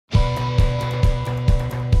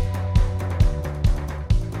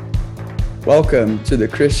Welcome to the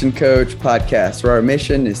Christian Coach Podcast, where our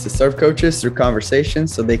mission is to serve coaches through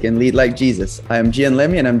conversations so they can lead like Jesus. I am Gian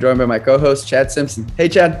Lemmy, and I'm joined by my co-host, Chad Simpson. Hey,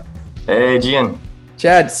 Chad. Hey, Gian.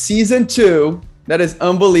 Chad, season 2. That is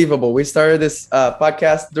unbelievable. We started this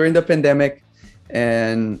podcast during the pandemic,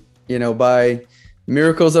 and by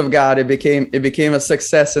miracles of God, it became a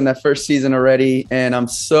success in that first season already. And I'm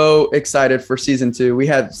so excited for season 2. We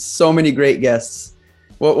had so many great guests.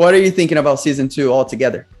 What are you thinking about season 2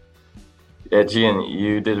 altogether? Yeah, Gian,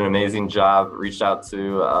 you did an amazing job. Reached out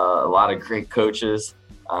to a lot of great coaches.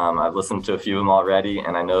 I've listened to a few of them already,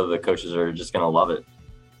 and I know the coaches are just going to love it.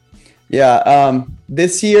 Yeah,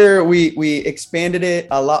 this year we expanded it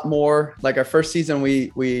a lot more. Like our first season,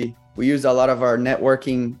 we used a lot of our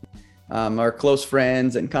networking, our close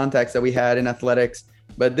friends and contacts that we had in athletics.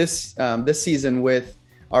 But this season, with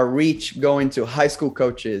our reach going to high school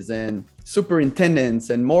coaches and superintendents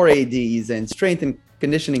and more ADs and strength and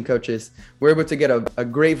conditioning coaches, we're able to get a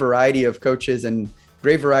great variety of coaches and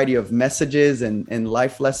great variety of messages and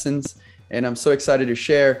life lessons. And I'm so excited to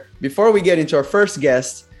share. Before we get into our first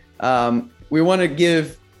guest, we want to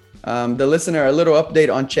give the listener a little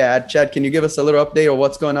update on Chad. Chad, can you give us a little update on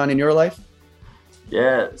what's going on in your life?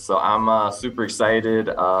 Yeah, so I'm super excited,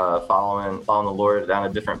 following the Lord down a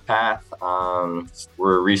different path.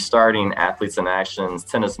 We're restarting Athletes in Action's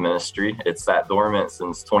tennis ministry. It's sat dormant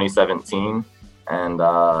since 2017. And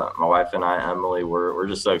my wife and I, Emily, we're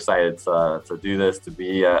just so excited to do this, to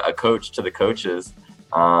be a coach to the coaches,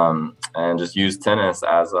 and just use tennis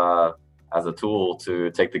as a tool to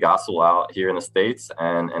take the gospel out here in the States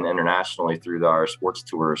and internationally through our sports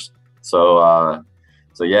tours. So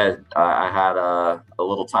yeah, I had a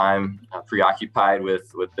little time preoccupied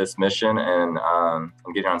with this mission, and I'm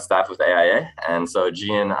getting on staff with AIA. And so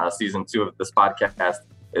Gian, season 2 of this podcast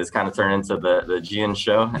is kind of turned into the Gian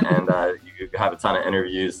show, and you have a ton of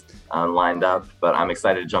interviews lined up. But I'm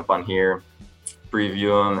excited to jump on here,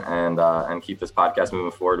 preview them, and keep this podcast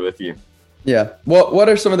moving forward with you. Yeah. What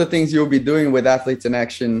are some of the things you'll be doing with Athletes in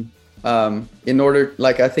Action in order,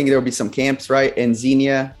 like I think there'll be some camps, right? And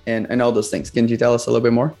Xenia and all those things. Can you tell us a little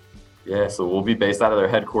bit more? Yeah, so we'll be based out of their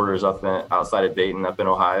headquarters outside of Dayton up in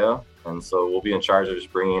Ohio. And so we'll be in charge of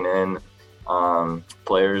just bringing in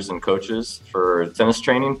players and coaches for tennis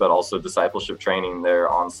training, but also discipleship training there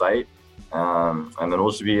on site. And then we'll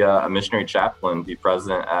just be a missionary chaplain, be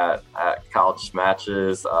present at college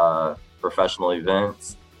matches, professional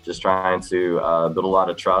events, just trying to build a lot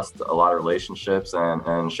of trust, a lot of relationships,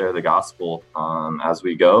 and share the gospel as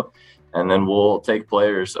we go. And then we'll take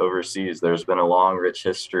players overseas. There's been a long, rich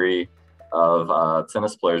history of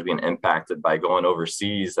tennis players being impacted by going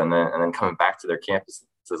overseas and then coming back to their campuses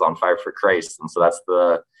on fire for Christ. And so that's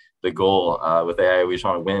the goal with AI. We just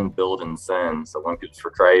want to win, build, and send. So win people for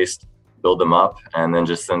Christ, build them up, and then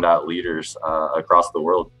just send out leaders across the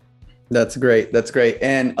world. That's great. That's great.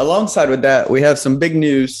 And alongside with that, we have some big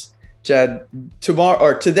news, Chad.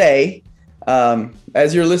 Today,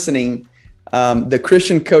 as you're listening, the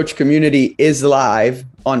Christian Coach community is live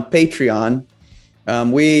on Patreon.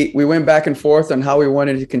 We went back and forth on how we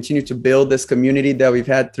wanted to continue to build this community that we've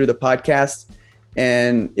had through the podcast.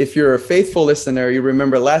 And if you're a faithful listener, you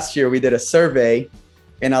remember last year we did a survey,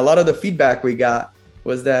 and a lot of the feedback we got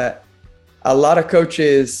was that a lot of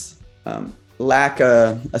coaches lack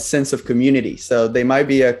a sense of community. So they might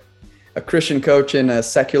be a Christian coach in a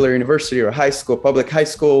secular university or high school, public high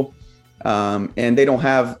school, and they don't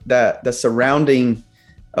have the surrounding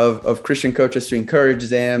of Christian coaches to encourage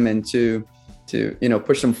them and to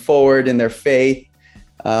push them forward in their faith.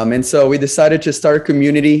 And so we decided to start a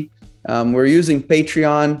community. We're using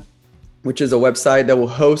Patreon, which is a website that will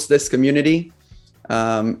host this community.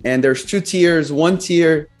 And there's 2 tiers. One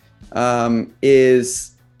tier is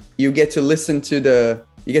you get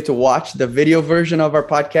to watch the video version of our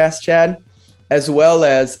podcast, Chad, as well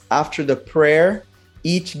as after the prayer,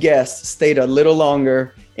 each guest stayed a little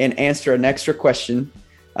longer and answer an extra question.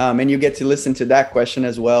 And you get to listen to that question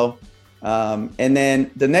as well. And then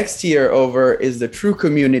the next tier over is the true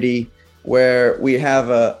community, where we have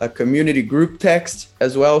a community group text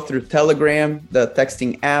as well through Telegram, the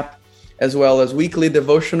texting app, as well as weekly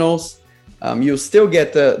devotionals. You'll still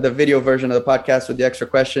get the video version of the podcast with the extra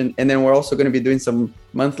question. And then we're also going to be doing some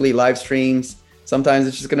monthly live streams. Sometimes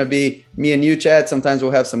it's just going to be me and you, Chad. Sometimes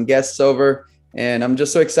we'll have some guests over. And I'm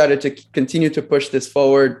just so excited to continue to push this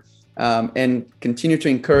forward and continue to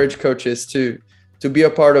encourage coaches to be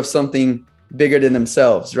a part of something bigger than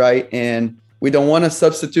themselves, right? And we don't want to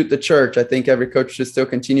substitute the church. I think every coach should still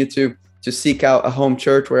continue to seek out a home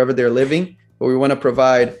church wherever they're living. But we want to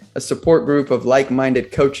provide a support group of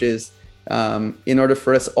like-minded coaches in order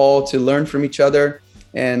for us all to learn from each other,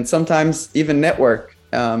 and sometimes even network.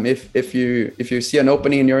 If you see an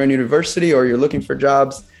opening in your own university or you're looking for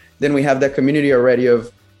jobs, then we have that community already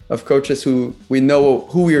of coaches who we know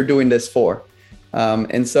who we are doing this for.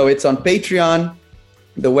 And so it's on Patreon.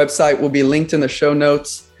 The website will be linked in the show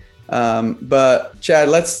notes. But Chad,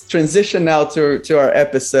 let's transition now to our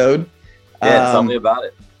episode. Yeah, tell me about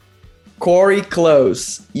it. Cori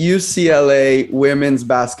Close, UCLA women's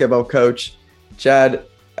basketball coach. Chad,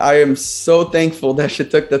 I am so thankful that she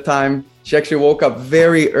took the time. She actually woke up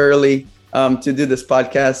very early to do this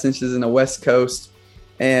podcast since she's in the West Coast.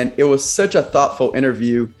 And it was such a thoughtful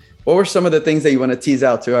interview. What were some of the things that you want to tease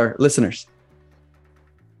out to our listeners?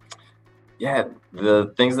 Yeah,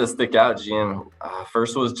 the things that stick out, Gian,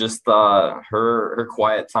 first was just her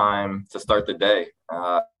quiet time to start the day.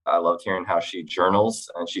 I loved hearing how she journals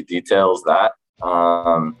and she details that.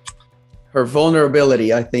 Her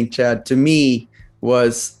vulnerability, I think, Chad, to me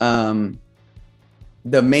was the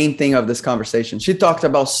main thing of this conversation. She talked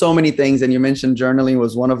about so many things, and you mentioned journaling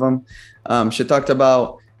was one of them. She talked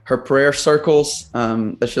about her prayer circles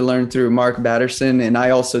that she learned through Mark Batterson, and I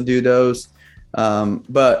also do those.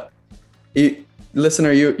 But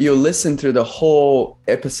listener, you listen through the whole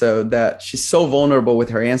episode that she's so vulnerable with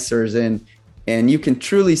her answers, and you can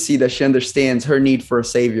truly see that she understands her need for a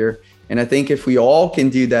savior. And I think if we all can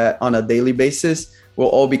do that on a daily basis, we'll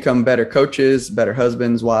all become better coaches, better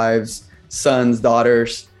husbands, wives, sons,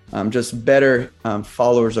 daughters, just better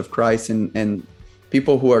followers of Christ and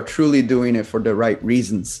people who are truly doing it for the right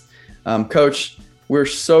reasons. Coach, we're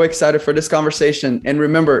so excited for this conversation. And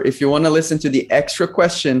remember, if you want to listen to the extra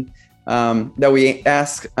question that we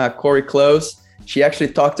asked Cori Close, she actually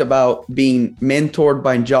talked about being mentored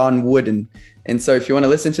by John Wooden. And so if you want to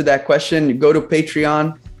listen to that question, you go to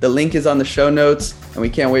Patreon. The link is on the show notes, and we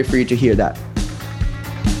can't wait for you to hear that.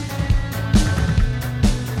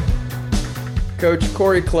 Coach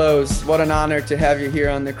Cori Close, what an honor to have you here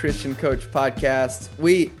on the Christian Coach podcast.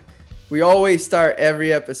 We always start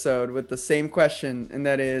every episode with the same question, and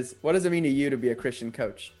that is, what does it mean to you to be a Christian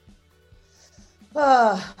coach?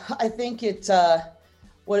 I think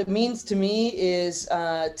what it means to me is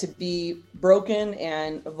to be broken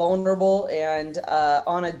and vulnerable and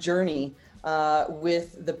on a journey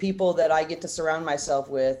with the people that I get to surround myself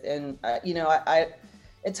with. And,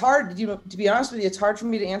 it's hard, to be honest with you, it's hard for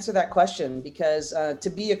me to answer that question because to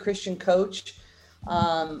be a Christian coach,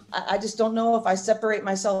 I just don't know if I separate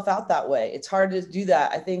myself out that way. It's hard to do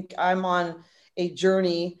that. I think I'm on a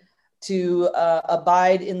journey to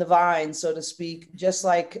abide in the vine, so to speak, just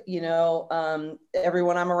like,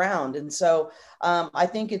 everyone I'm around. And so I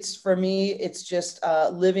think for me, it's just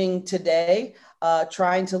living today,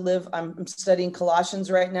 trying to live. I'm studying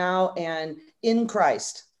Colossians right now, and in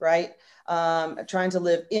Christ, right? Trying to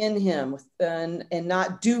live in him and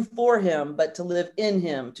not do for him, but to live in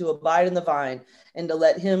him, to abide in the vine and to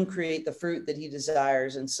let him create the fruit that he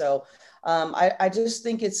desires. And so I just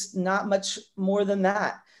think it's not much more than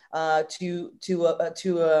that. To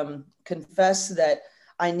confess that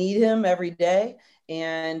I need him every day,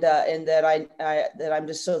 and that I'm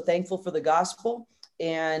just so thankful for the gospel,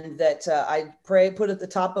 and that I put at the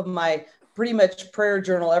top of my pretty much prayer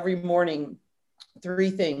journal every morning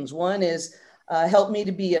 3 things. One is help me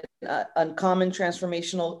to be an uncommon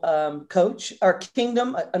transformational coach, or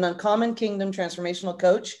an uncommon kingdom transformational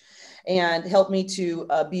coach, and help me to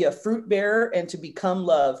be a fruit bearer and to become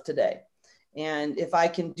love today. And if I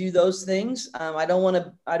can do those things, I don't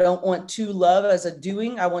want to love as a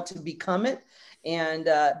doing. I want to become it. And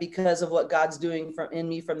because of what God's doing in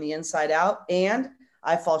me from the inside out, and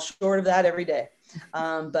I fall short of that every day.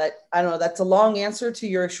 But I don't know, that's a long answer to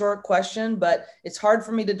your short question, but it's hard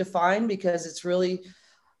for me to define because it's really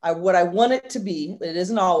what I want it to be. It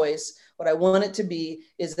isn't always. What I want it to be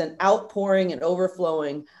is an outpouring and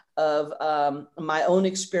overflowing of my own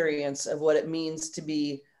experience of what it means to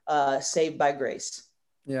be saved by grace.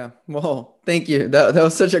 Yeah. Well, thank you. That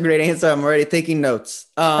was such a great answer. I'm already taking notes.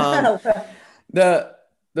 The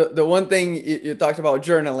one thing you talked about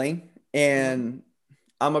journaling, and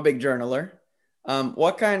I'm a big journaler.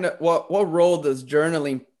 What role does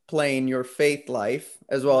journaling play in your faith life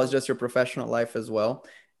as well as just your professional life as well?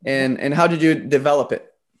 And how did you develop it?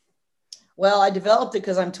 Well, I developed it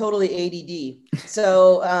because I'm totally ADD.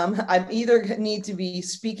 So I either need to be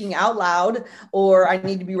speaking out loud or I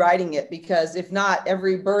need to be writing it, because if not,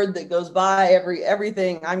 every bird that goes by,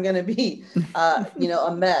 everything, I'm going to be,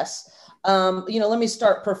 a mess. Let me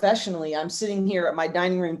start professionally. I'm sitting here at my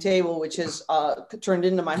dining room table, which has turned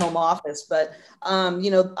into my home office. But,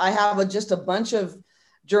 I have just a bunch of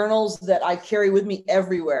journals that I carry with me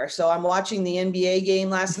everywhere. So I'm watching the NBA game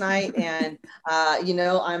last night, and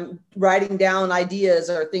I'm writing down ideas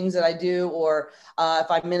or things that I do, or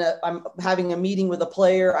if I'm having a meeting with a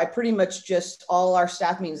player, I pretty much just, all our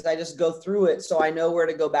staff meetings, I just go through it so I know where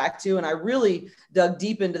to go back to. And I really dug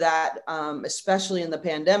deep into that, especially in the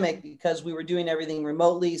pandemic, because we were doing everything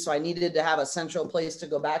remotely. So I needed to have a central place to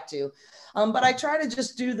go back to. But I try to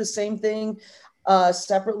just do the same thing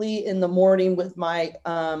separately in the morning with my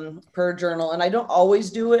prayer journal. And I don't always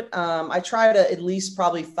do it. I try to at least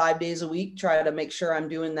probably 5 days a week, try to make sure I'm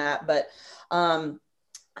doing that. But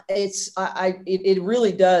it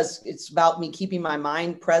really does. It's about me keeping my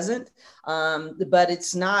mind present. But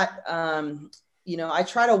it's not, I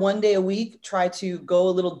try to 1 day a week, try to go a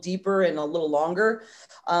little deeper and a little longer.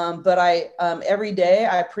 But every day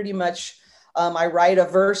I pretty much, I write a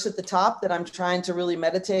verse at the top that I'm trying to really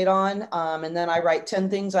meditate on. And then I write 10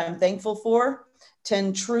 things I'm thankful for,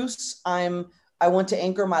 10 truths I want to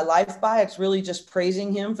anchor my life by. It's really just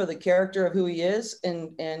praising him for the character of who he is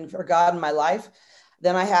and for God in my life.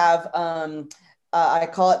 Then I have, I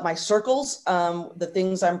call it my circles, the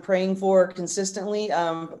things I'm praying for consistently,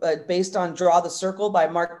 based on Draw the Circle by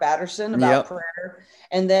Mark Batterson about prayer.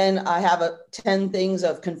 And then I have 10 things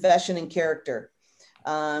of confession and character,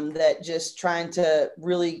 that just trying to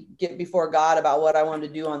really get before God about what I want to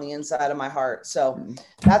do on the inside of my heart. So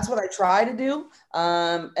that's what I try to do.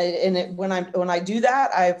 When I do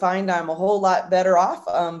that, I find I'm a whole lot better off.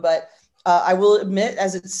 But I will admit,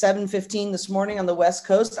 as it's 7:15 this morning on the West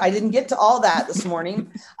Coast, I didn't get to all that this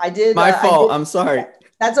morning. I did. My fault. I'm sorry.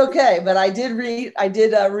 That's okay. But I did read. I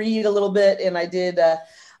did read a little bit, and I did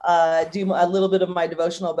do a little bit of my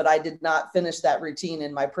devotional. But I did not finish that routine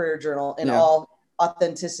in my prayer journal in all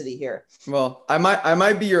authenticity here. Well, I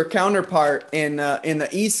might be your counterpart in the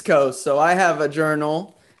East Coast. So I have a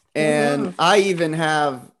journal, and I even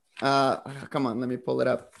have. Come on, let me pull it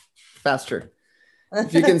up faster.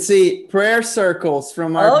 If you can see prayer circles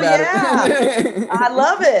from our yeah. I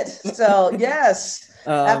love it. So yes,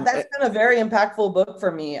 that's been a very impactful book for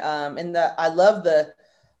me. I love the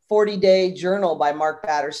 40-day journal by Mark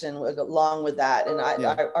Batterson along with that. And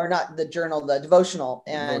or not the journal, the devotional.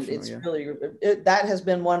 And it's really, that has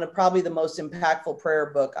been one of probably the most impactful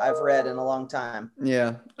prayer book I've read in a long time.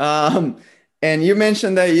 Yeah. And you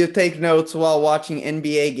mentioned that you take notes while watching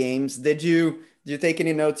NBA games. Did you take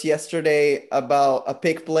any notes yesterday about a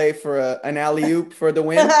pick play for an alley-oop for the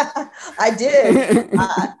win? I did.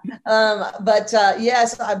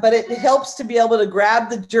 Yes, but it helps to be able to grab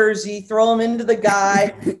the jersey, throw him into the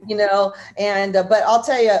guy, but I'll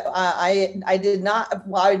tell you, I did not,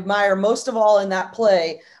 what I admire most of all in that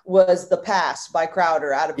play was the pass by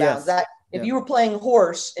Crowder out of bounds. If you were playing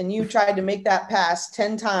horse and you tried to make that pass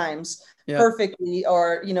 10 times perfectly,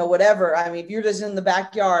 or, whatever, I mean, if you're just in the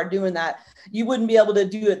backyard doing that, you wouldn't be able to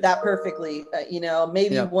do it that perfectly,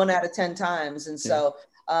 maybe 1 out of 10 times. And so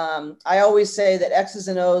I always say that X's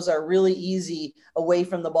and O's are really easy away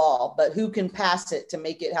from the ball, but who can pass it to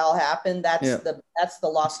make it all happen? That's the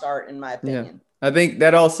lost art, in my opinion. I think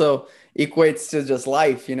that also equates to just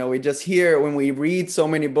life. We just hear when we read so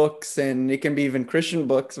many books, and it can be even Christian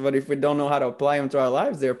books, but if we don't know how to apply them to our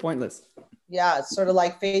lives, they're pointless. Yeah, it's sort of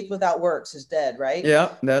like faith without works is dead, right?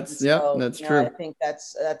 Yeah, that's true. I think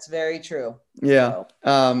that's very true. Yeah.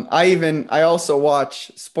 So. I also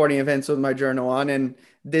watch sporting events with my journal on, and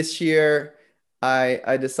this year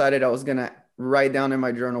I decided I was gonna write down in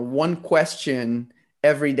my journal one question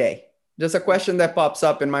every day. Just a question that pops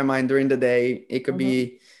up in my mind during the day. It could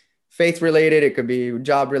be faith related, it could be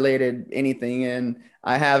job related, anything. And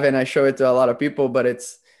I show it to a lot of people, but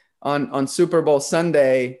it's on Super Bowl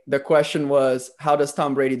Sunday, the question was, how does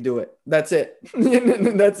Tom Brady do it? That's it.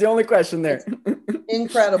 That's the only question there.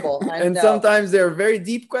 Incredible. And sometimes they're very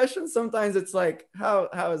deep questions. Sometimes it's like,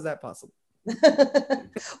 how is that possible?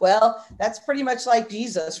 Well, that's pretty much like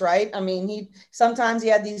Jesus, right? I mean, sometimes he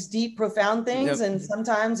had these deep, profound things, and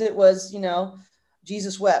sometimes it was,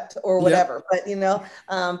 Jesus wept or whatever. But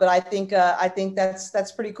but I think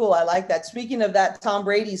that's pretty cool. I like that. Speaking of that, Tom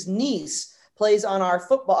Brady's niece plays on our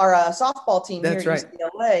softball team here at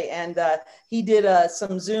UCLA, and he did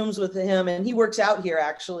some Zooms with him, and he works out here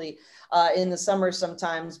actually in the summer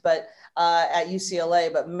sometimes, but at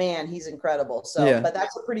UCLA. But man, he's incredible. So, but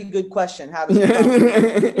that's a pretty good question. How does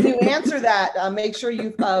if you answer that? Make sure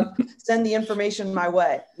you send the information my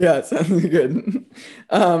way. Yeah, sounds good.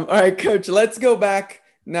 All right, Coach. Let's go back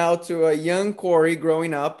now to a young Cori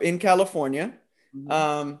growing up in California.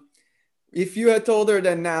 If you had told her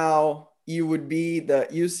that now you would be the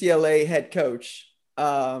UCLA head coach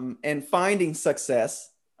and finding success,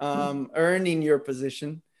 earning your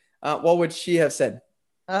position, what would she have said?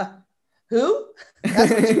 Uh, who?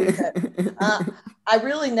 That's what you said. I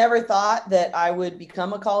really never thought that I would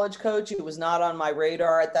become a college coach. It was not on my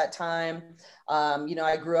radar at that time.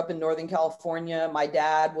 I grew up in Northern California. My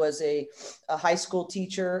dad was a high school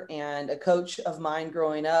teacher and a coach of mine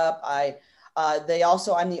growing up. I'm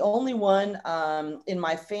the only one in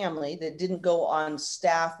my family that didn't go on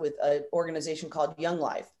staff with an organization called Young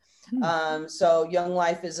Life. So Young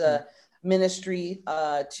Life is a ministry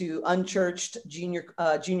to unchurched junior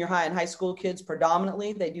high and high school kids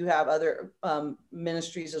predominantly. They do have other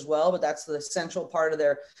ministries as well, but that's the central part of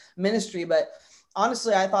their ministry. But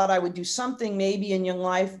honestly, I thought I would do something maybe in Young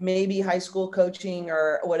Life, maybe high school coaching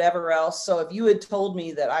or whatever else. So if you had told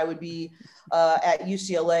me that I would be at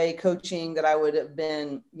UCLA coaching, that I would have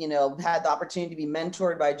been, had the opportunity to be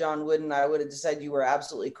mentored by John Wooden, I would have just said you were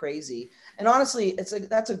absolutely crazy. And honestly,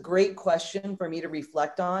 that's a great question for me to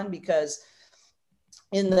reflect on, because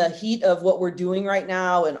in the heat of what we're doing right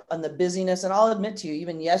now and the busyness, and I'll admit to you,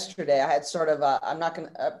 even yesterday, I had sort of I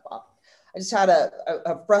just had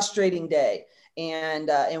a frustrating day. And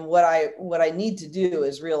what I need to do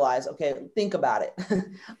is realize, okay, think about it.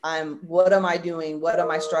 What am I doing? What am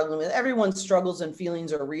I struggling with? Everyone's struggles and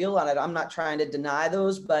feelings are real, and I'm not trying to deny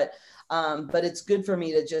those, but it's good for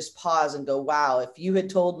me to just pause and go, wow, if you had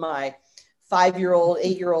told my 5-year-old,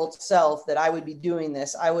 8-year-old self that I would be doing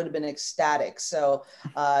this, I would have been ecstatic. So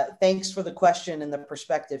thanks for the question and the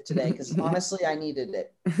perspective today, because honestly, I needed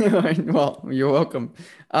it. Well, you're welcome.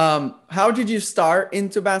 How did you start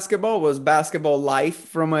into basketball? Was basketball life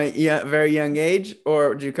from a very young age,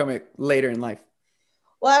 or did you come later in life?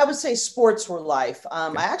 Well, I would say sports were life.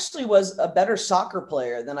 I actually was a better soccer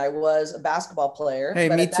player than I was a basketball player. Hey,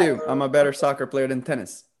 me too. I'm a better soccer player than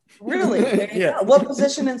tennis. Really? Yeah. What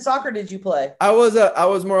position in soccer did you play? I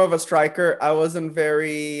was more of a striker. I wasn't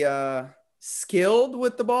very skilled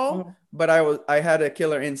with the ball, but I had a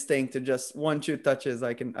killer instinct to just 1-2 touches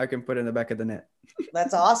I can put in the back of the net.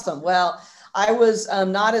 That's awesome. Well, I was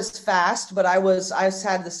not as fast, but I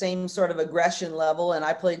had the same sort of aggression level, and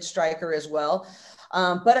I played striker as well.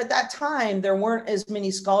 But at that time, there weren't as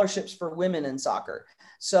many scholarships for women in soccer.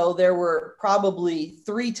 So there were probably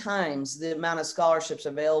 3 times the amount of scholarships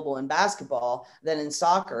available in basketball than in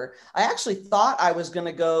soccer. I actually thought I was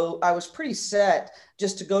pretty set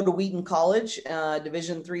just to go to Wheaton College,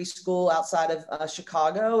 Division III school outside of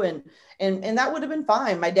Chicago. And that would have been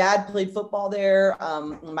fine. My dad played football there.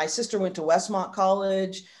 My sister went to Westmont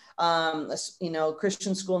College,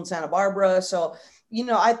 Christian school in Santa Barbara. So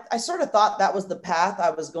I sort of thought that was the path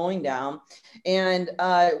I was going down. And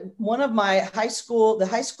one of my the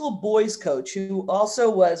high school boys coach, who also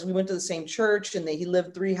we went to the same church, and he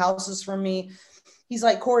lived 3 houses from me. He's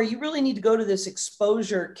like, Cori, you really need to go to this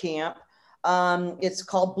exposure camp. It's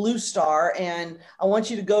called Blue Star, and I want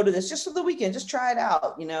you to go to this just for the weekend, just try it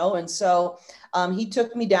out, And so he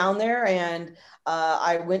took me down there, and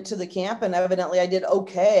I went to the camp, and evidently I did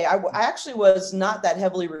okay. I actually was not that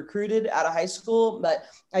heavily recruited out of high school, but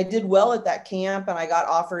I did well at that camp, and I got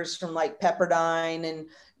offers from like Pepperdine and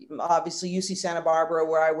obviously UC Santa Barbara,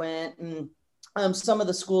 where I went, and some of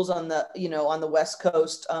the schools on the West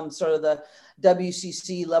Coast, sort of the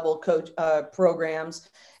WCC level coach programs.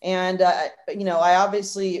 And, I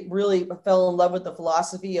obviously really fell in love with the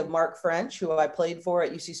philosophy of Mark French, who I played for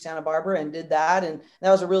at UC Santa Barbara, and did that. And that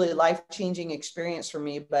was a really life-changing experience for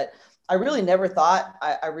me. But I really never thought,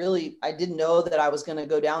 I didn't know that I was going to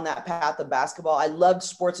go down that path of basketball. I loved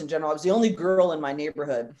sports in general. I was the only girl in my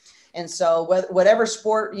neighborhood. And so whatever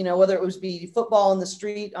sport, whether it was be football in the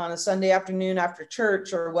street on a Sunday afternoon after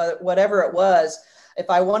church, or whatever it was, if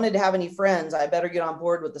I wanted to have any friends, I better get on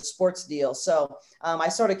board with the sports deal. So I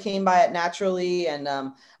sort of came by it naturally.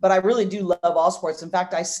 But I really do love all sports. In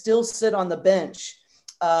fact, I still sit on the bench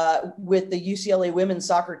with the UCLA women's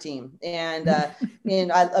soccer team. And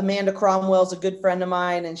Amanda Cromwell's a good friend of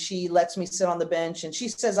mine, and she lets me sit on the bench, and she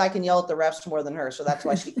says I can yell at the refs more than her. So that's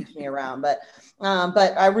why she keeps me around. But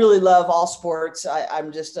I really love all sports. I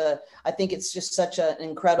think it's just such an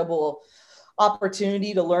incredible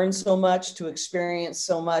opportunity to learn so much, to experience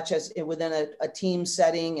so much within a team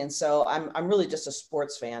setting. And so I'm really just a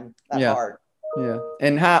sports fan at heart. Yeah.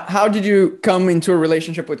 And how did you come into a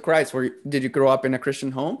relationship with Christ? Did you grow up in a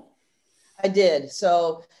Christian home? I did.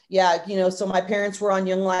 So so my parents were on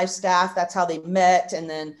Young Life staff. That's how they met. And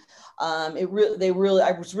then I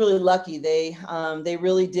was really lucky. They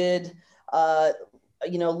really did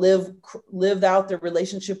live out their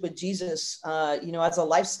relationship with Jesus, as a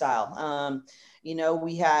lifestyle.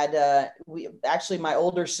 We had, my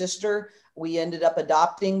older sister, we ended up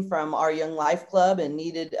adopting from our Young Life Club and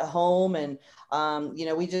needed a home. And,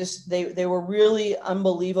 they were really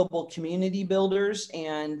unbelievable community builders,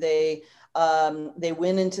 and they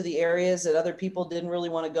went into the areas that other people didn't really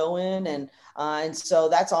want to go in. And so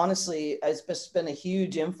that's honestly, it's been a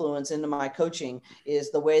huge influence into my coaching,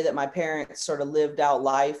 is the way that my parents sort of lived out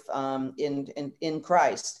life in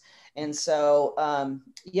Christ. And so,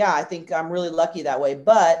 I think I'm really lucky that way.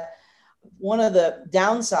 But one of the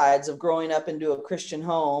downsides of growing up into a Christian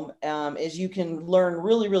home is you can learn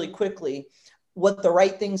really, really quickly what the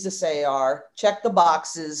right things to say are, check the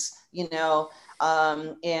boxes, and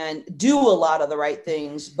do a lot of the right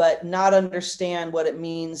things, but not understand what it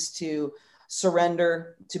means to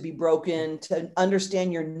surrender, to be broken, to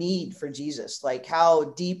understand your need for Jesus, like how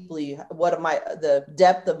deeply, the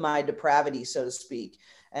depth of my depravity, so to speak.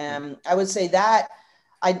 And I would say that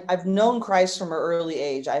I've known Christ from an early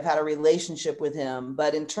age. I've had a relationship with him,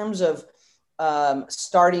 but in terms of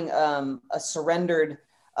starting a surrendered,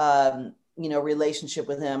 relationship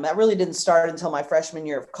with him, that really didn't start until my freshman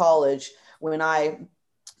year of college, when I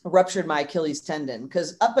ruptured my Achilles tendon.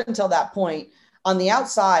 Because up until that point, on the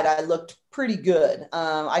outside, I looked pretty good.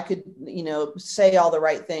 I could, say all the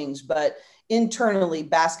right things, but internally,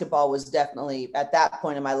 basketball was definitely, at that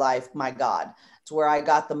point in my life, my God. It's where I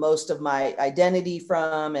got the most of my identity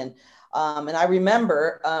from. And I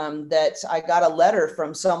remember that I got a letter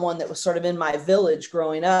from someone that was sort of in my village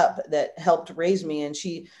growing up that helped raise me. And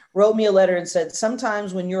she wrote me a letter and said,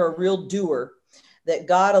 sometimes when you're a real doer, that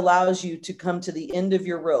God allows you to come to the end of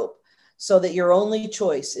your rope, so that your only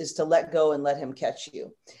choice is to let go and let him catch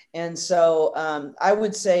you. And so I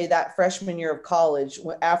would say that freshman year of college,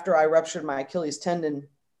 after I ruptured my Achilles tendon,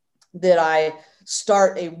 that I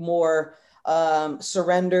start a more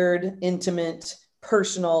surrendered, intimate,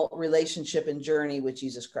 personal relationship and journey with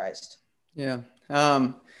Jesus Christ. Yeah.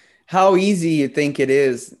 How easy you think it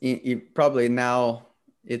is? You probably now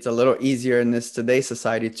it's a little easier in this today's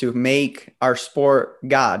society to make our sport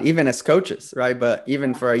God, even as coaches, right? But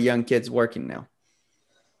even for our young kids working now.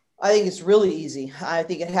 I think it's really easy. I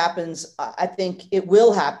think it happens. I think it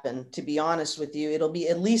will happen, to be honest with you. It'll be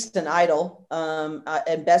at least an idol,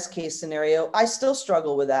 and best case scenario. I still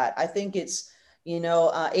struggle with that. I think it's,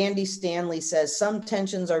 Andy Stanley says some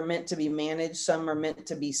tensions are meant to be managed, some are meant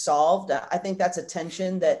to be solved. I think that's a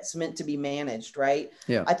tension that's meant to be managed, right?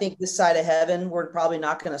 Yeah. I think this side of heaven, we're probably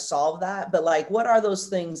not going to solve that. But like, what are those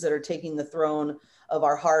things that are taking the throne of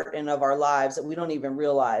our heart and of our lives that we don't even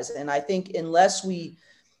realize? And I think unless we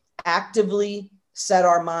actively set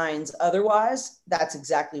our minds otherwise, that's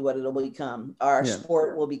exactly what it'll become. Our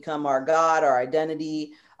sport will become our God, our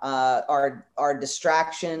identity, our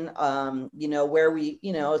distraction, where we,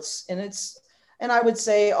 and I would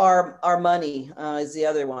say our money is the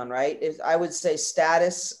other one, right? I would say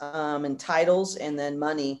status and titles, and then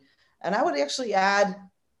money. And I would actually add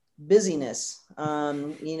busyness,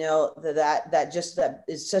 that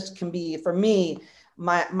is just can be, for me,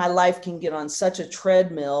 my life can get on such a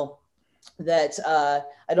treadmill that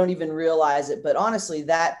I don't even realize it. But honestly,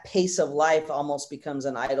 that pace of life almost becomes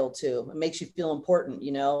an idol too. It makes you feel important,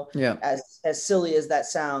 Yeah. As silly as that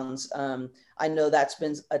sounds. I know that's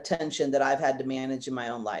been a tension that I've had to manage in my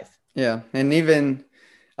own life. Yeah. And even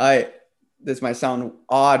this might sound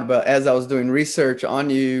odd, but as I was doing research on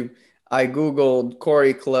you, I Googled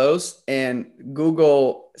Cori Close, and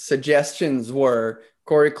Google suggestions were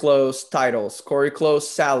Cori Close titles, Cori Close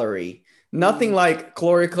salary, nothing like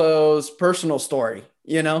Cori Close personal story,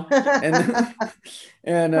 and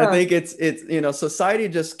and I think it's society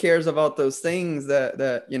just cares about those things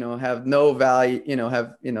that have no value,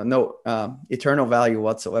 have no eternal value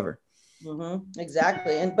whatsoever.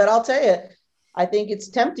 Exactly. But I'll tell you, I think it's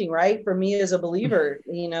tempting, right? For me as a believer,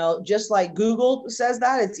 just like Google says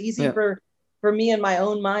that, it's easy for me in my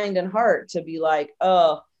own mind and heart to be like,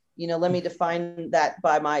 oh, let me define that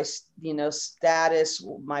by my, status,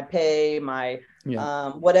 my pay, my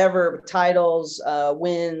whatever titles,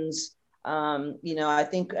 wins. I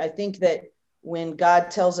think that when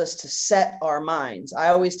God tells us to set our minds, I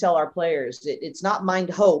always tell our players, it's not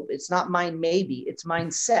mind hope, it's not mind maybe, it's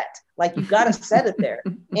mind set. Like, you got to set it there,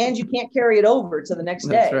 and you can't carry it over to the next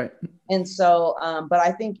day. That's right. And so, but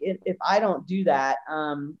I think if I don't do that,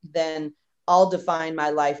 then I'll define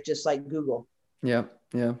my life just like Google. Yeah.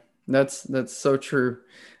 That's so true.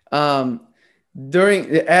 After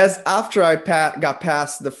I got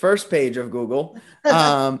past the first page of Google,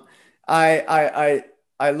 I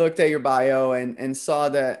looked at your bio and saw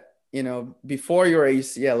that, before you were at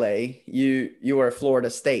UCLA, you were at Florida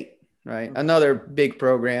State, right? Another big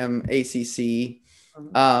program, ACC.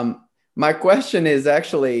 My question is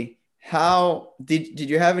actually, how did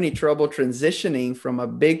you have any trouble transitioning from a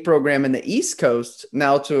big program in the East Coast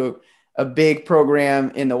now to a big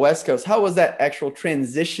program in the West Coast? How was that actual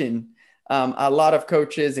transition? A lot of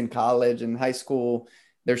coaches in college and high school,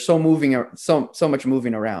 there's so much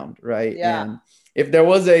moving around, right? Yeah, And if there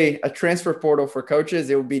was a transfer portal for coaches,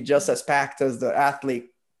 it would be just as packed as the athlete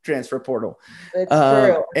transfer portal. it's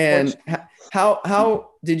true. And how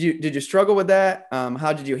did you struggle with that?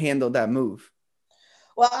 How did you handle that move?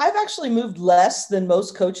 Well, I've actually moved less than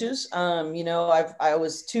most coaches. I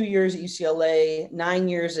was 2 years at UCLA, 9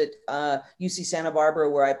 years at UC Santa Barbara,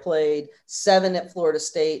 where I played, 7 at Florida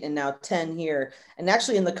State, and now 10 here. And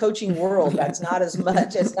actually, in the coaching world, that's not as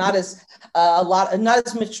much. It's not as not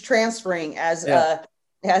as much transferring as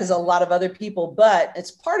a lot of other people. But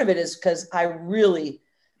it's part of it is because I really.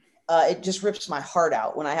 It just rips my heart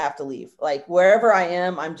out when I have to leave. Like wherever I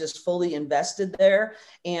am, I'm just fully invested there.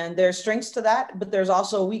 And there's strengths to that, but there's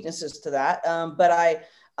also weaknesses to that.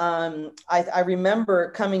 I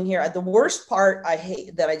remember coming here. The worst part I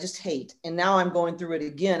just hate, and now I'm going through it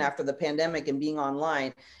again after the pandemic and being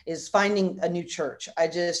online, is finding a new church.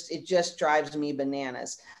 It just drives me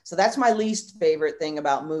bananas. So that's my least favorite thing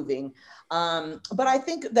about moving. But I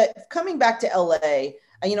think that coming back to LA,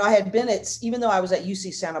 I had been even though I was at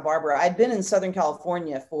UC Santa Barbara, I'd been in Southern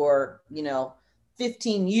California for,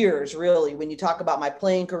 15 years, really, when you talk about my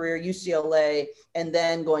playing career, UCLA, and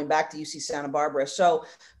then going back to UC Santa Barbara. So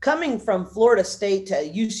coming from Florida State to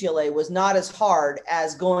UCLA was not as hard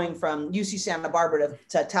as going from UC Santa Barbara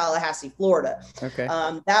to Tallahassee, Florida. Okay.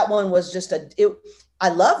 That one was just I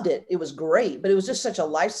loved it. It was great, but it was just such a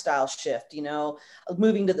lifestyle shift,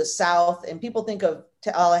 moving to the South, and people think of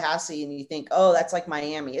Tallahassee and you think, oh, that's like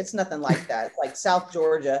Miami. It's nothing like that. It's like South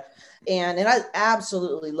Georgia. And I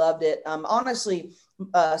absolutely loved it. Honestly,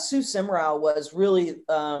 Sue Simrau was really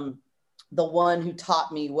the one who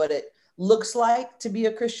taught me what it looks like to be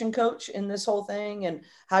a Christian coach in this whole thing. And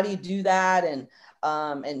how do you do that?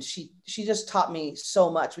 And she just taught me so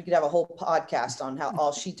much. We could have a whole podcast on how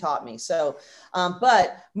all she taught me. So,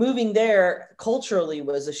 but moving there culturally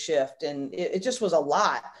was a shift, and it just was a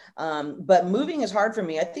lot. But moving is hard for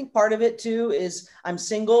me. I think part of it too is I'm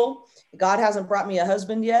single. God hasn't brought me a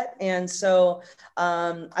husband yet. And so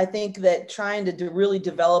I think that trying to really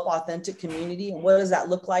develop authentic community, and what does that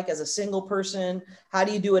look like as a single person? How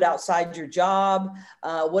do you do it outside your job?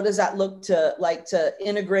 What does that look like to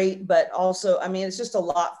integrate? But also, it's just a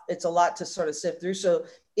lot. It's a lot to sort of sift through. So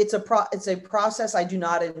it's a process I do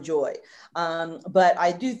not enjoy. But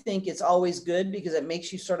I do think it's always good because it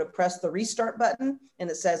makes you sort of press the restart button and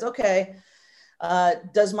it says, okay,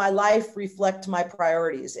 does my life reflect my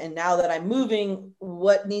priorities? And now that I'm moving,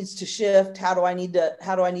 what needs to shift? How do I need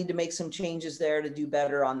to make some changes there to do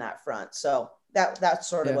better on that front? So that's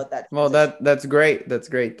sort of what that. Well, that's great. That's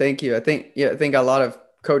great. Thank you. I think a lot of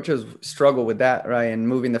coaches struggle with that, right? And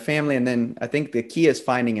moving the family. And then I think the key is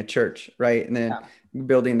finding a church, right? And then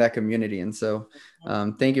building that community. And so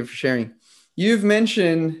thank you for sharing. You've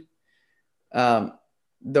mentioned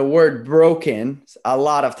the word broken a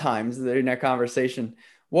lot of times during that conversation.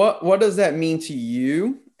 What does that mean to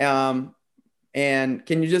you? And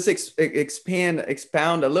can you just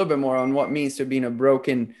expound a little bit more on what it means to being a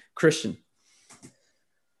broken Christian?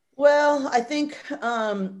 Well, I think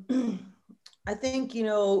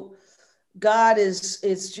God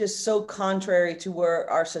is just so contrary to where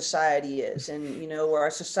our society is, and where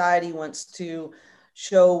our society wants to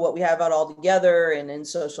show what we have out all together, and in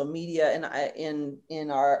social media, and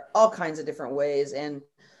in our all kinds of different ways. And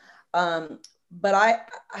but I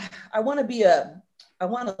want to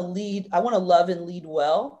lead. I want to love and lead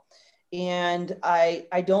well. And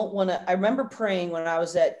I don't want to. I remember praying when I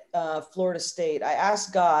was at Florida State. I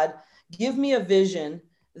asked God, give me a vision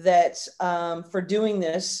that for doing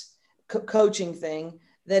this coaching thing,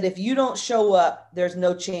 that if you don't show up, there's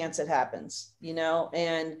no chance it happens.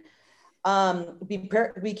 And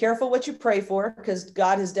be careful what you pray for, because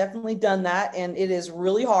God has definitely done that, and it is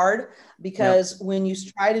really hard because when you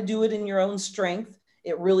try to do it in your own strength,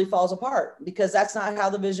 it really falls apart, because that's not how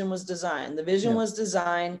the vision was designed. The vision was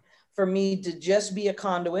designed for me to just be a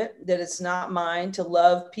conduit, that it's not mine, to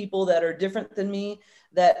love people that are different than me,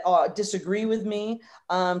 that disagree with me,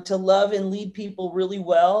 to love and lead people really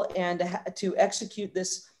well, and to execute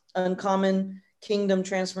this uncommon kingdom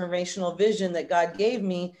transformational vision that God gave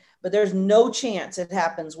me. But there's no chance it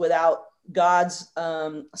happens without God's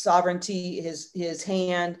sovereignty, his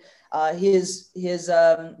hand, that he's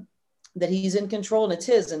in control, and it's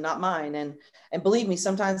his and not mine. And believe me,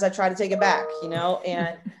 sometimes I try to take it back,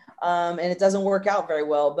 and it doesn't work out very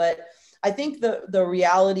well. But I think the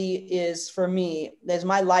reality is, for me, as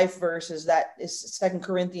my life verse is 2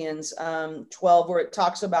 Corinthians 12, where it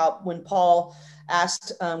talks about when Paul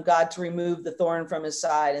asked God to remove the thorn from his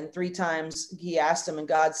side, and 3 times he asked him, and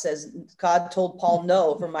God told Paul,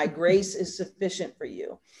 no, for my grace is sufficient for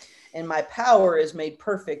you, and my power is made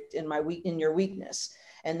perfect in your weakness.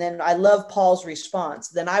 And then I love Paul's response.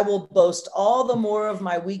 Then I will boast all the more of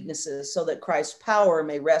my weaknesses so that Christ's power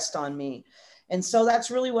may rest on me. And so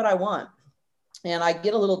that's really what I want. And I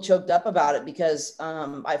get a little choked up about it because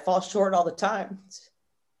I fall short all the time.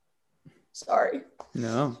 Sorry.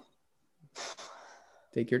 No.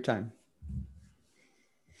 Take your time.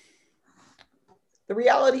 The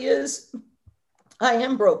reality is I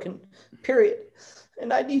am broken, period.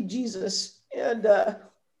 And I need Jesus. And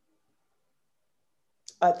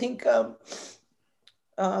I think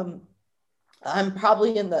I'm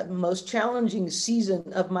probably in the most challenging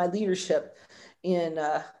season of my leadership in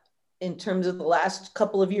terms of the last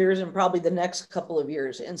couple of years and probably the next couple of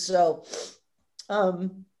years. And so,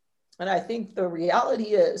 and I think the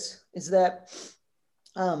reality is that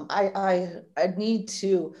I need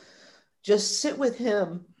to just sit with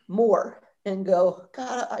him more and go,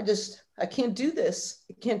 God, I can't do this.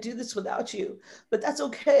 I can't do this without you, but that's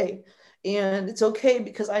okay. And it's okay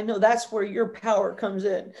because I know that's where your power comes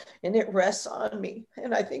in and it rests on me.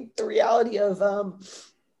 And I think the reality of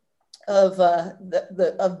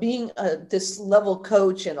being this level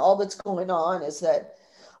coach and all that's going on is that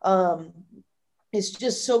it's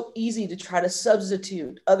just so easy to try to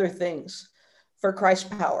substitute other things for Christ's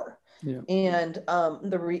power. Yeah. And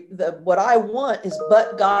what I want is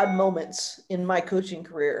but God moments in my coaching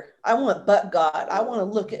career. I want but God. I want to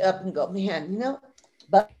look it up and go, man,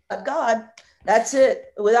 but God, that's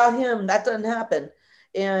it. Without him, that doesn't happen.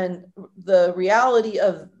 And the reality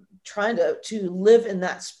of trying to live in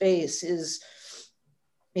that space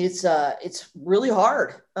it's really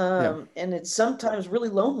hard. And it's sometimes really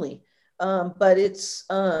lonely. But it's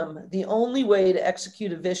the only way to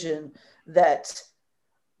execute a vision that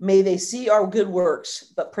may they see our good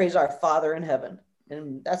works, but praise our Father in heaven.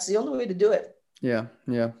 And that's the only way to do it. Yeah.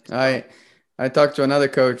 Yeah. I talked to another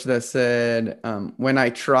coach that said, when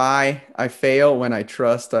I try, I fail. When I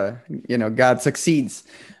trust, God succeeds.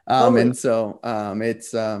 Totally. And so and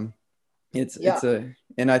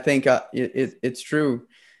I think it's true.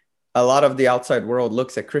 A lot of the outside world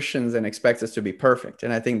looks at Christians and expects us to be perfect.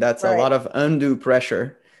 And I think that's right. A lot of undue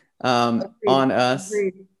pressure on us.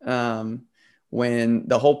 When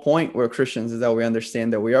the whole point we're Christians is that we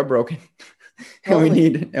understand that we are broken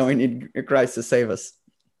totally. and we need Christ to save us.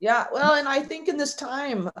 Yeah, well, and I think in this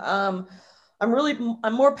time, I'm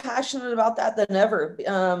more passionate about that than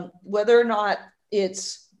ever. Whether or not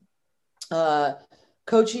it's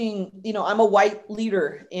coaching, I'm a white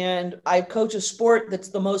leader and I coach a sport that's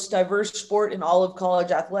the most diverse sport in all of college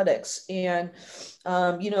athletics. And,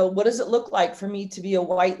 what does it look like for me to be a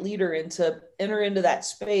white leader and to enter into that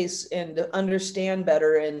space and to understand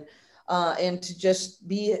better and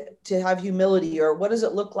to have humility? Or what does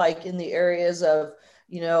it look like in the areas of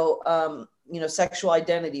sexual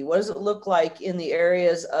identity? What does it look like in the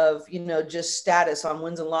areas of, just status on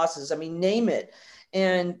wins and losses? I mean, name it.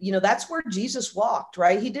 And, that's where Jesus walked,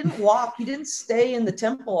 right? He didn't stay in the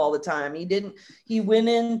temple all the time. He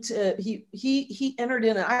entered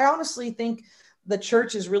in. And I honestly think the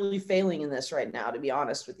church is really failing in this right now, to be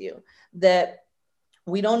honest with you, that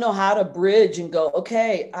we don't know how to bridge and go,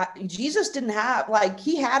 okay, Jesus didn't have,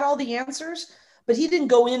 he had all the answers, but he didn't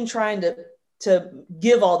go in trying to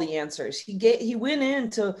give all the answers. He went in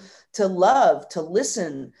to love, to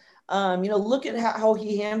listen. Look at how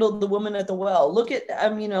he handled the woman at the well. Look at,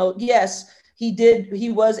 yes,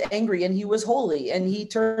 he was angry and he was holy and he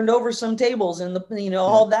turned over some tables and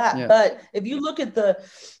all that. Yeah. But if you look at the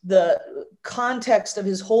context of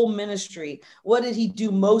his whole ministry, what did he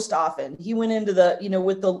do most often? He went into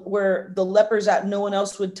where the lepers at, no one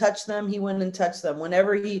else would touch them. He went and touched them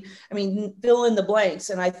whenever fill in the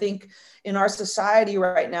blanks. And I think in our society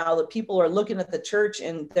right now, the people are looking at the church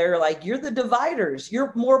and they're like, you're the dividers.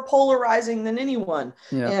 You're more polarizing than anyone.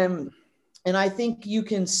 Yeah. And I think you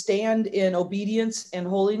can stand in obedience and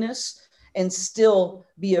holiness and still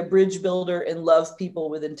be a bridge builder and love people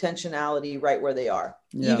with intentionality right where they are,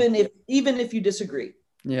 yeah. even if you disagree.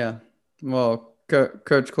 Yeah. Well,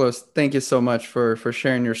 Coach Close, thank you so much for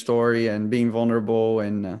sharing your story and being vulnerable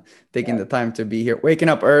and taking the time to be here, waking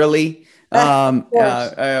up early.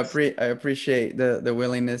 I appreciate the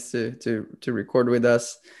willingness to record with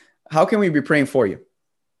us. How can we be praying for you?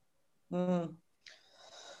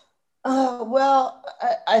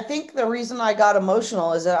 I think the reason I got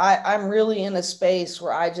emotional is that I'm really in a space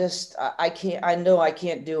where I can't, I know I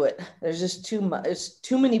can't do it. There's just too much, it's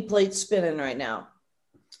too many plates spinning right now.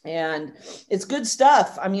 And it's good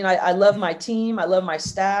stuff. I mean, I love my team. I love my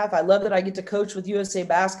staff. I love that I get to coach with USA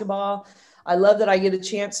Basketball. I love that I get a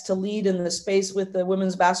chance to lead in the space with the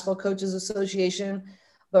Women's Basketball Coaches Association.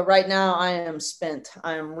 But right now I am spent.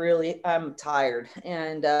 I'm tired.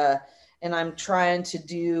 And I'm trying to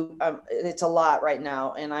do, it's a lot right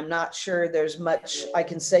now. And I'm not sure there's much I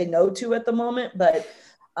can say no to at the moment, but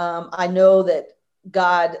I know that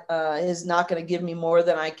God is not going to give me more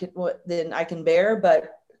than I can bear,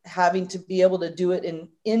 but having to be able to do it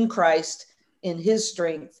in Christ, in his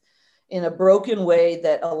strength, in a broken way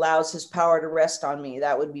that allows his power to rest on me.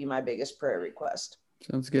 That would be my biggest prayer request.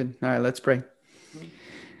 Sounds good. All right, let's pray.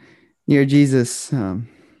 Dear Jesus,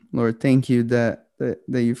 Lord, thank you that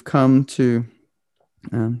you've come to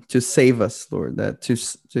save us, Lord, that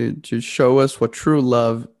to show us what true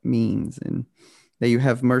love means, and that you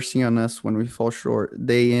have mercy on us when we fall short,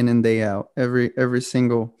 day in and day out, every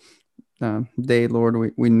single day,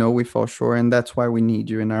 Lord. We know we fall short, and that's why we need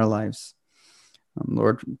you in our lives.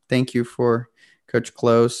 Lord, thank you for Coach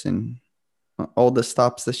Close and all the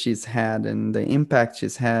stops that she's had and the impact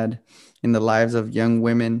she's had in the lives of young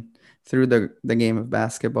women through the game of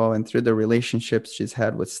basketball and through the relationships she's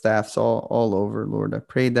had with staffs all over, Lord. I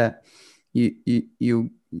pray that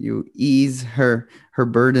you ease her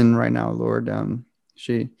burden right now, Lord.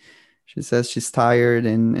 She says she's tired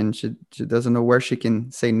and she doesn't know where she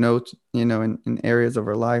can say no to, in areas of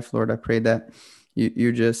her life, Lord. I pray that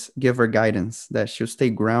you just give her guidance, that she'll stay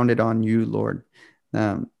grounded on you, Lord.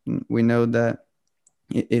 We know that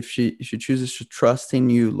if she chooses to trust in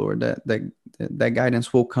you, Lord, that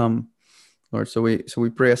guidance will come, Lord. So we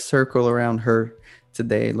pray a circle around her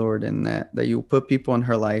today, Lord, and that you'll put people in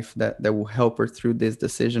her life that will help her through this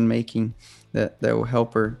decision making, that will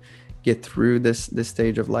help her get through this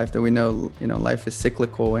stage of life, that we know, life is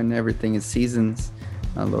cyclical and everything is seasons,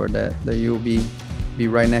 Lord, that you'll be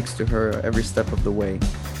right next to her every step of the way.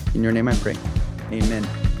 In your name I pray. Amen.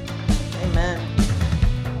 Amen.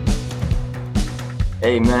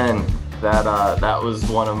 Amen. That was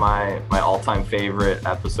one of my all-time favorite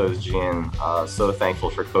episodes, Gian. So thankful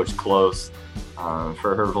for Coach Close,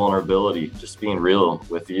 for her vulnerability, just being real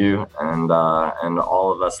with you and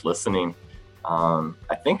all of us listening.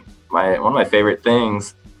 I think one of my favorite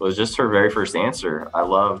things was just her very first answer. I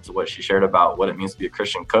loved what she shared about what it means to be a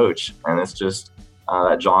Christian coach, and it's just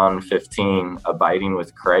that John 15, abiding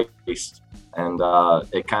with Christ. And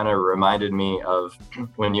it kind of reminded me of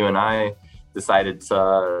when you and I decided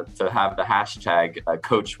to have the hashtag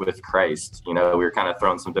Coach with Christ. We were kind of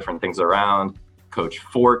throwing some different things around: Coach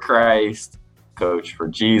for Christ, Coach for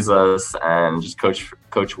Jesus, and just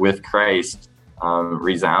Coach with Christ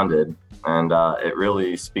resounded. And it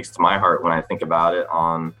really speaks to my heart when I think about it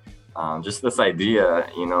on just this idea,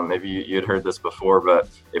 maybe you'd heard this before, but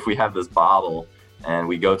if we have this bottle and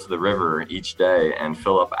we go to the river each day and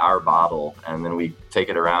fill up our bottle, and then we take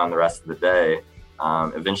it around the rest of the day,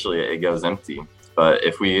 eventually it goes empty. But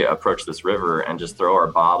if we approach this river and just throw our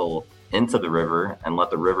bottle into the river and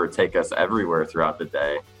let the river take us everywhere throughout the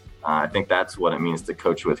day, I think that's what it means to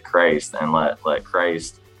coach with Christ, and let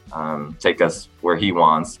Christ take us where he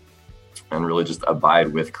wants, and really just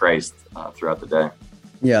abide with Christ throughout the day.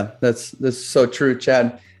 Yeah, that's so true,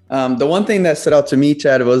 Chad. The one thing that stood out to me,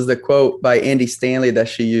 Chad, was the quote by Andy Stanley that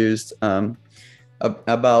she used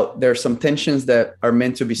about there are some tensions that are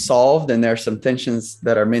meant to be solved and there are some tensions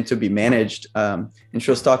that are meant to be managed. And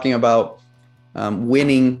she was talking about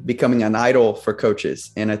winning becoming an idol for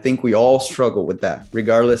coaches. And I think we all struggle with that,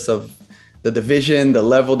 regardless of the division, the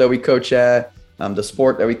level that we coach at, the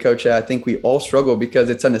sport that we coach at. I think we all struggle because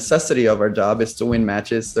it's a necessity of our job is to win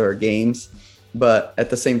matches or games. But at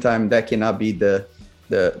the same time, that cannot be the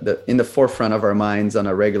in the forefront of our minds on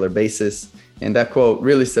a regular basis. And that quote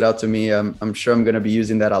really stood out to me. I'm sure I'm going to be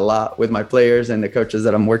using that a lot with my players and the coaches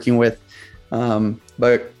that I'm working with.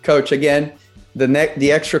 But Coach, again,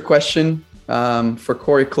 the extra question for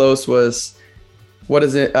Cori Close was, what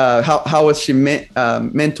is it? How was she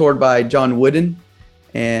mentored by John Wooden?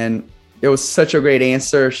 And it was such a great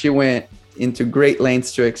answer. She went into great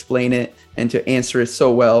lengths to explain it and to answer it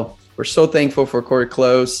so well. We're so thankful for Cori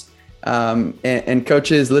Close. And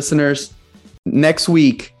coaches, listeners, next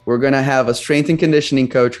week, we're going to have a strength and conditioning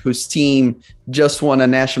coach whose team just won a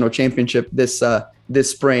national championship this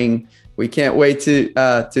spring. We can't wait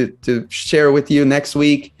to share with you next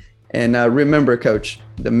week. And remember, Coach,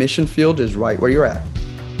 the mission field is right where you're at.